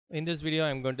In this video,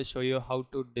 I'm going to show you how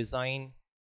to design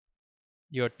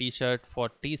your t-shirt for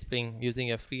Teespring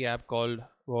using a free app called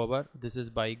Wover. This is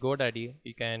by GoDaddy.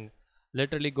 You can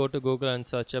literally go to Google and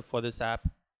search up for this app,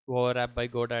 Wover app by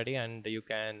GoDaddy, and you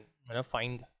can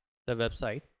find the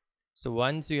website. So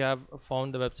once you have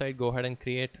found the website, go ahead and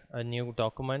create a new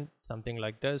document, something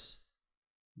like this.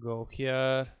 Go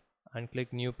here and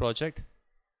click new project,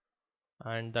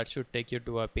 and that should take you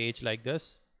to a page like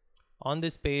this. On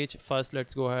this page, first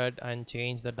let's go ahead and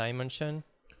change the dimension.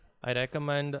 I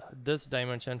recommend this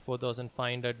dimension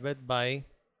 4500 width by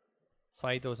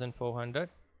 5400.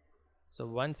 So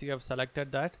once you have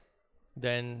selected that,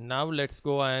 then now let's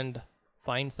go and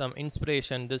find some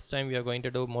inspiration. This time we are going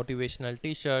to do motivational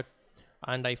t-shirt,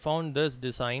 and I found this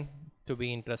design to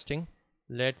be interesting.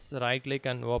 Let's right click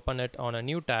and open it on a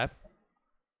new tab.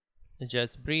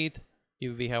 Just breathe.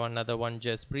 If we have another one,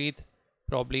 just breathe.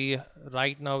 Probably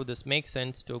right now this makes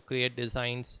sense to create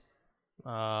designs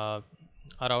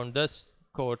around this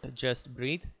quote, just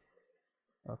breathe.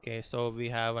 Okay, so we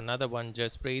have another one,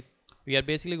 just breathe. We are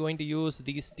basically going to use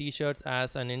these t-shirts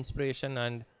as an inspiration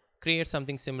and create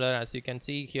something similar. As you can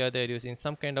see here, they're using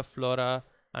some kind of flora,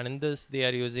 and in this they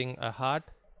are using a heart.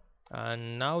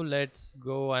 And now let's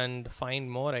go and find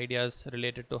more ideas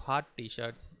related to heart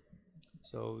t-shirts.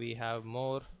 So we have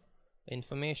more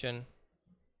information.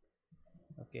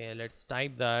 Okay, let's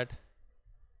type that.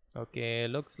 Okay,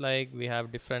 looks like we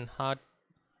have different heart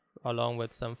along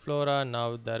with some flora.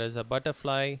 Now there is a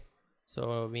butterfly,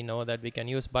 so we know that we can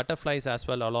use butterflies as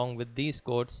well along with these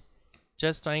quotes.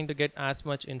 Just trying to get as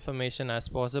much information as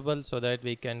possible so that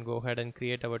we can go ahead and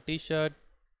create our t-shirt.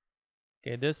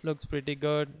 Okay, this looks pretty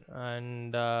good,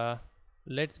 and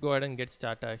let's go ahead and get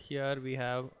started. Here we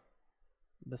have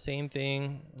the same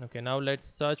thing. Okay, now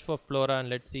let's search for flora and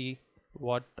let's see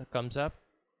what comes up.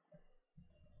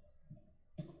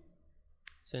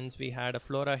 Since we had a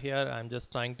flora here, I'm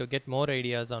just trying to get more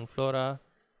ideas on flora.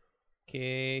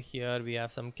 Okay, here we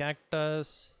have some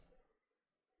cactus.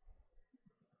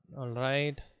 All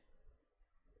right,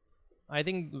 I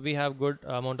think we have good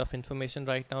amount of information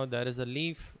right now. There is a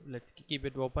leaf, let's keep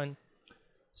it open.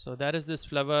 So there is this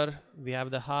flower, we have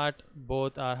the heart.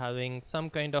 Both are having some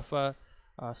kind of a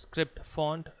script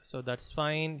font, so that's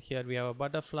fine. Here we have a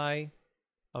butterfly.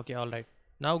 Okay, all right,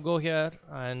 now go here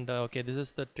and okay, this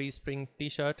is the Teespring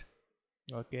t-shirt.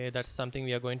 Okay, that's something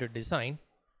we are going to design.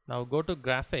 Now go to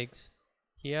graphics.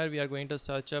 Here we are going to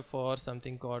search up for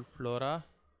something called flora.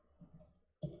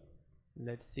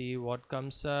 Let's see what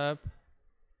comes up.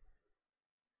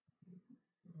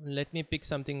 Let me pick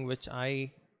something which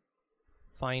I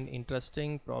find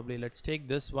interesting. Probably let's take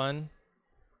this one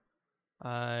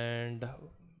and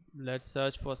let's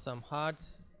search for some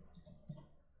hearts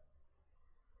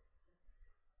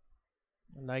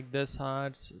like this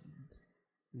hearts.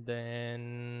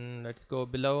 Then let's go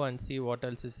below and see what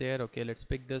else is there. Okay, let's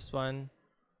pick this one.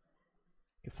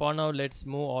 Okay, for now let's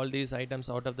move all these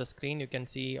items out of the screen. You can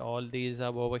see all these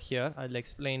are over here. I'll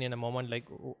explain in a moment like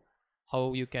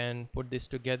how you can put this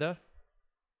together.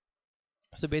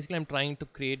 So basically I'm trying to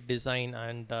create design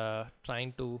and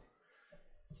trying to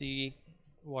see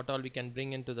what all we can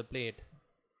bring into the plate.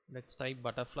 Let's type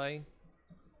butterfly.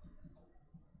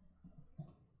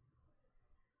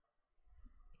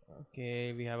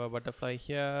 Okay, we have a butterfly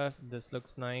here. This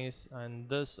looks nice, and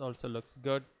this also looks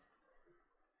good.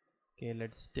 Okay,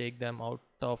 let's take them out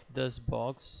of this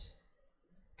box.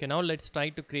 Okay, now let's try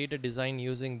to create a design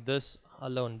using this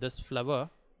alone, this flower,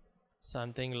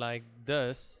 something like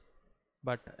this,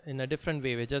 but in a different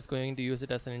way. We're just going to use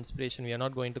it as an inspiration. We are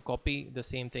not going to copy the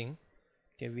same thing.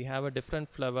 Okay, we have a different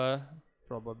flower.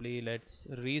 Probably let's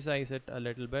resize it a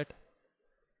little bit,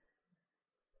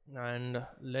 and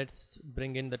let's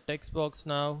bring in the text box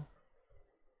now.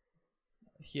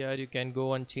 Here you can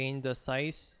go and change the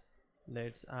size.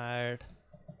 Let's add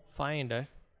 500.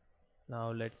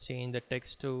 Now let's change the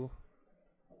text to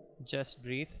just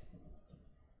breathe.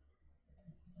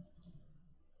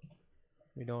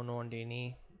 We don't want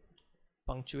any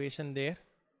punctuation there.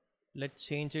 Let's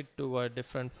change it to a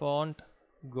different font.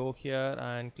 Go here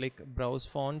and click browse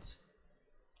fonts.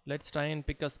 Let's try and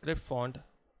pick a script font.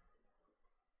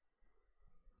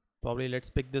 Probably let's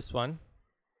pick this one,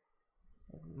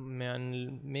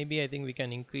 and maybe I think we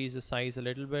can increase the size a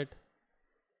little bit.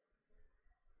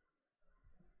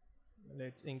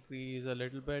 Let's increase a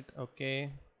little bit.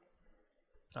 Okay,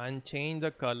 and change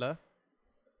the color.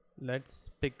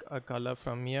 Let's pick a color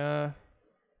from here,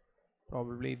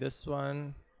 probably this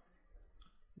one.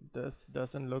 This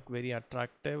doesn't look very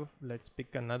attractive. Let's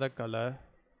pick another color.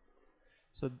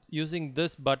 So using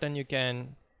this button you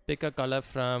can pick a color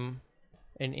from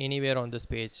in anywhere on this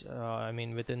page. I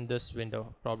mean within this window.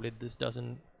 Probably this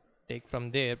doesn't take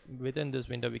from there. Within this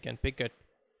window we can pick it.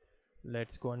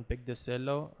 Let's go and pick this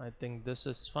yellow. I think this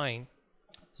is fine.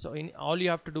 So in all you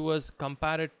have to do is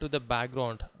compare it to the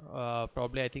background.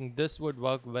 Probably I think this would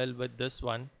work well with this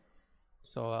one.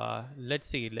 So let's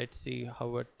see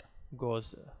how it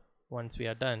goes once we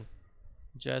are done.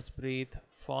 Just breathe.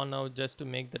 For now, just to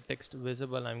make the text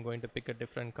visible, I'm going to pick a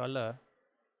different color.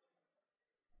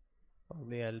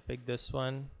 Probably I'll pick this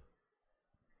one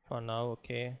for now.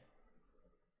 Okay,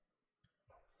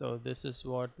 so this is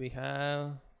what we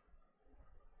have.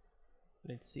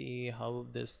 Let's see how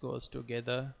this goes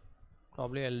together.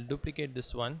 Probably I'll duplicate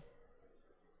this one.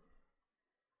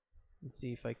 Let's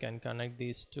see if I can connect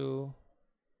these two.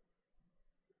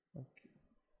 Okay,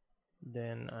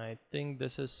 then I think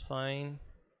this is fine.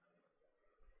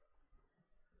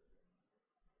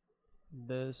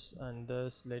 This and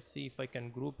this, let's see if I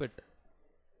can group it.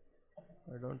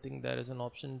 I don't think there is an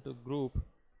option to group,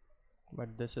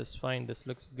 but this is fine. This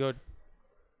looks good.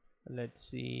 Let's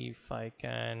see if I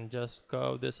can just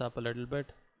curve this up a little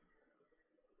bit.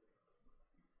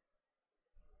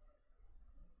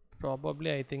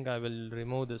 Probably I think I will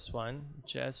remove this one.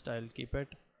 Just I'll keep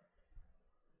it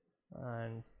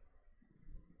and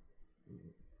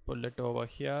pull it over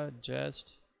here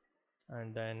just,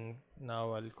 and then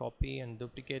now I'll copy and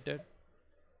duplicate it,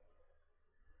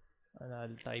 and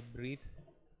I'll type breathe,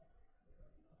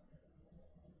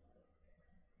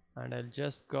 and I'll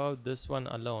just curve this one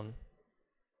alone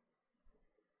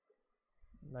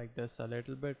like this a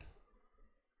little bit,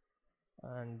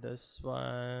 and this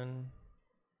one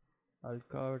I'll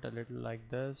curve it a little like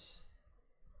this.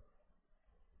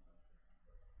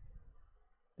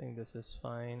 I think this is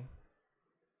fine.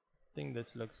 I think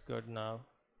this looks good now.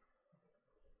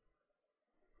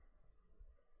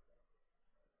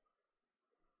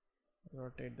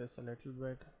 Rotate this a little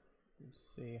bit.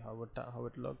 See how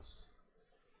it looks.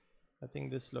 I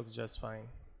think this looks just fine.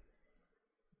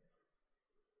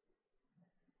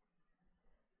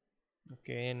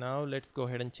 Okay, now let's go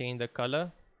ahead and change the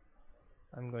color.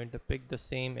 I'm going to pick the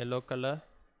same yellow color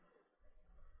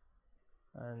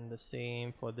and the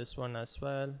same for this one as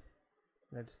well.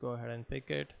 Let's go ahead and pick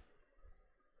it.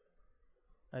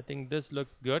 I think this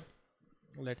looks good.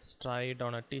 Let's try it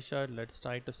on a t-shirt. Let's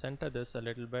try to center this a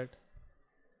little bit.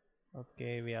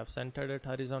 Okay, we have centered it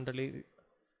horizontally.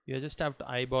 You just have to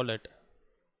eyeball it.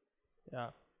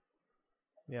 Yeah,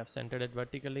 we have centered it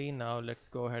vertically. Now let's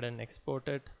go ahead and export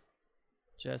it.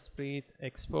 Just breathe,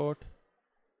 export.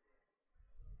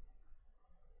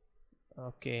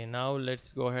 Okay, now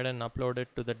let's go ahead and upload it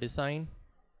to the design.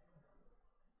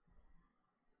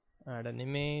 Add an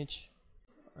image.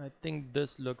 I think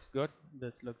this looks good.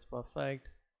 This looks perfect.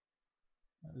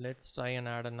 Let's try and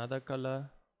add another color.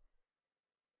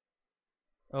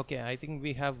 Okay, I think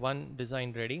we have one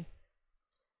design ready.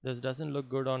 This doesn't look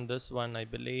good on this one, I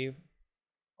believe,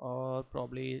 or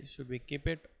probably should we keep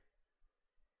it?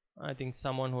 I think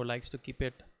someone who likes to keep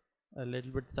it a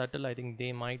little bit subtle, I think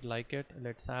they might like it.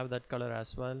 Let's have that color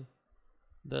as well.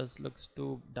 This looks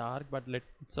too dark, but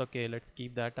it's okay, let's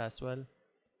keep that as well.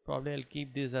 Probably I'll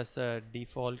keep this as a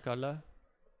default color.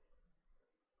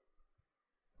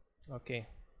 Okay,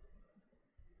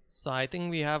 so I think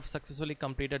we have successfully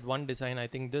completed one design. I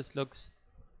think this looks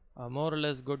more or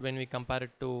less good when we compare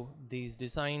it to these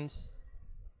designs.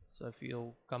 So if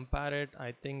you compare it,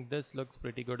 I think this looks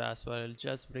pretty good as well.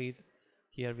 Just breathe.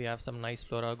 Here we have some nice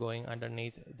flora going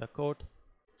underneath the coat.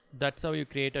 That's how you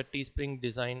create a Teespring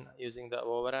design using the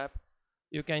Over app.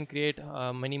 You can create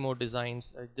many more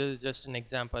designs. This is just an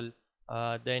example.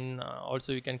 Then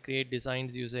also you can create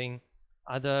designs using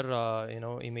other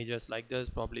images like this.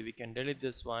 Probably we can delete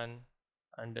this one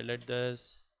and delete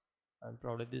this, and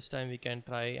probably this time we can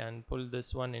try and pull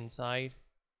this one inside,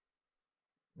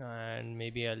 and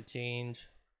maybe I'll change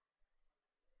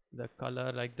the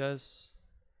color like this.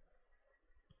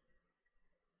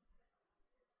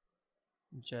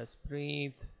 Just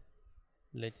breathe.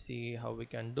 Let's see how we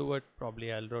can do it.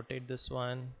 Probably I'll rotate this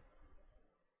one.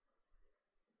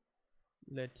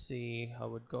 Let's see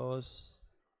how it goes.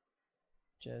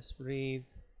 Just breathe.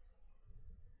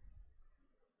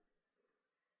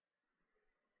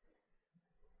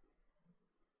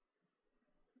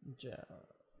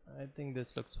 I think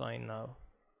this looks fine now.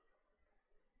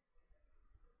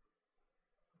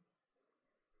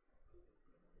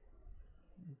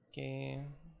 Okay.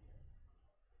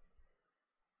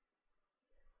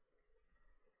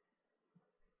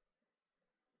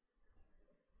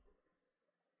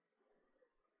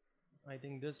 I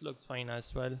think this looks fine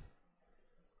as well.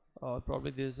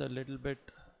 Probably this is a little bit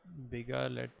bigger.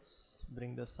 Let's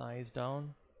bring the size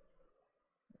down.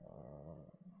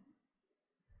 uh,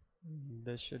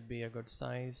 this should be a good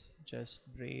size. Just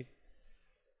breathe.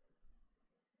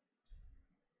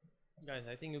 Guys,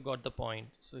 I think you got the point.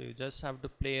 So you just have to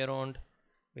play around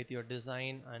with your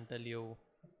design until you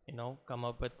know, come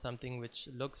up with something which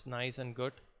looks nice and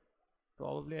good.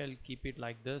 Probably I'll keep it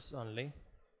like this only.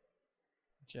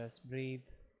 Just breathe.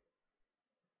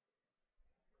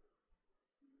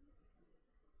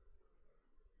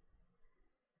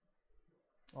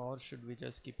 Or should we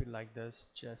just keep it like this?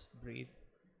 Just breathe.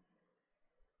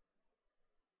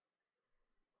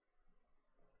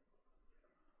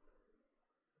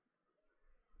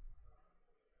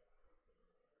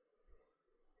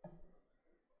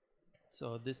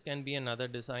 So this can be another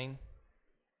design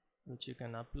which you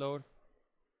can upload.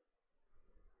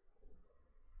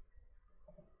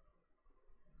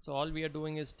 So all we are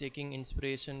doing is taking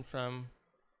inspiration from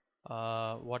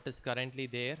what is currently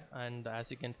there, and as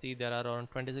you can see there are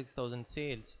around 26,000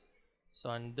 sales.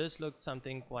 So and this looks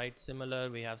something quite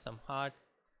similar. We have some heart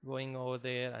going over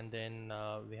there, and then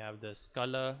we have this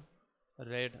color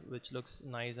red which looks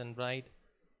nice and bright.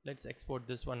 Let's export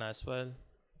this one as well.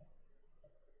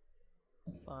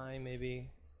 Fine,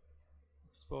 maybe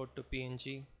export to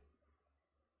PNG.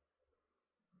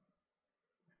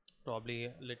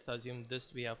 Probably let's assume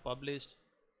this we have published.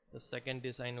 The second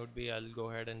design would be, I'll go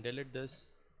ahead and delete this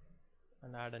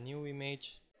and add a new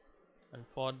image. And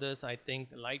for this I think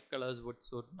light colors would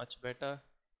suit much better,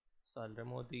 so I'll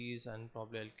remove these and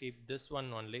probably I'll keep this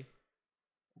one only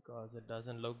because it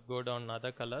doesn't look good on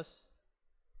other colors.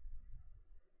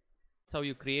 That's how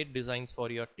you create designs for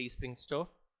your Teespring store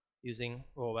using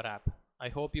Over app. I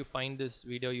hope you find this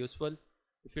video useful.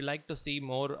 If you like to see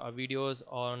more videos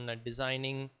on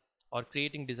designing or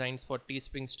creating designs for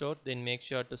Teespring store, then make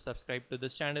sure to subscribe to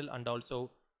this channel, and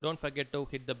also don't forget to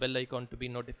hit the bell icon to be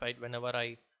notified whenever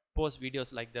I post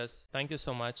videos like this. Thank you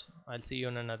so much. I'll see you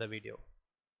in another video.